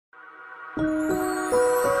Hi,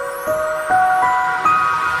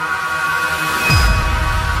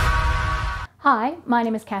 my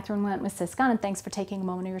name is Catherine Went with Syscon, and thanks for taking a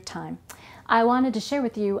moment of your time. I wanted to share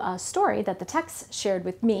with you a story that the techs shared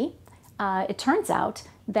with me. It turns out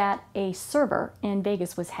that a server in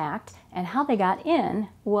Vegas was hacked, and how they got in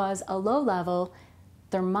was a low-level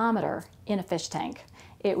thermometer in a fish tank.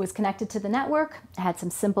 It was connected to the network, had some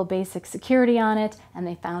simple basic security on it, and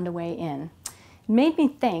they found a way in. It made me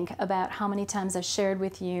think about how many times I've shared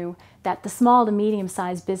with you that the small to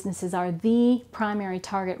medium-sized businesses are the primary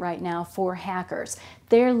target right now for hackers.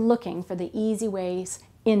 They're looking for the easy ways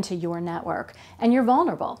into your network, and you're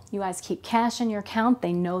vulnerable. You guys keep cash in your account,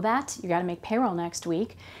 they know that. You got to make payroll next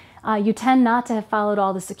week. You tend not to have followed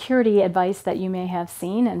all the security advice that you may have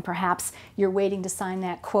seen, and perhaps you're waiting to sign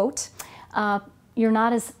that quote. You're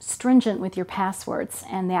not as stringent with your passwords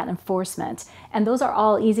and that enforcement, and those are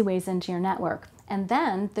all easy ways into your network. And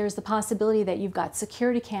then there's the possibility that you've got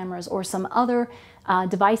security cameras or some other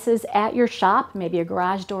devices at your shop, maybe a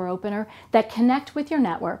garage door opener, that connect with your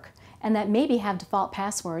network and that maybe have default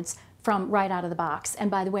passwords from right out of the box.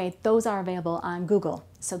 And by the way, those are available on Google,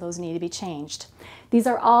 so those need to be changed. These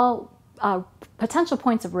are all potential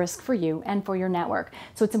points of risk for you and for your network.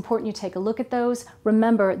 So it's important you take a look at those.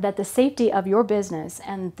 Remember that the safety of your business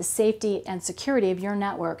and the safety and security of your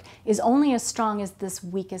network is only as strong as this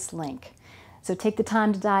weakest link. So take the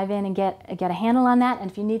time to dive in and get a handle on that.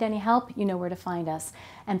 And if you need any help, you know where to find us.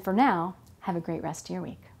 And for now, have a great rest of your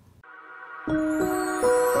week.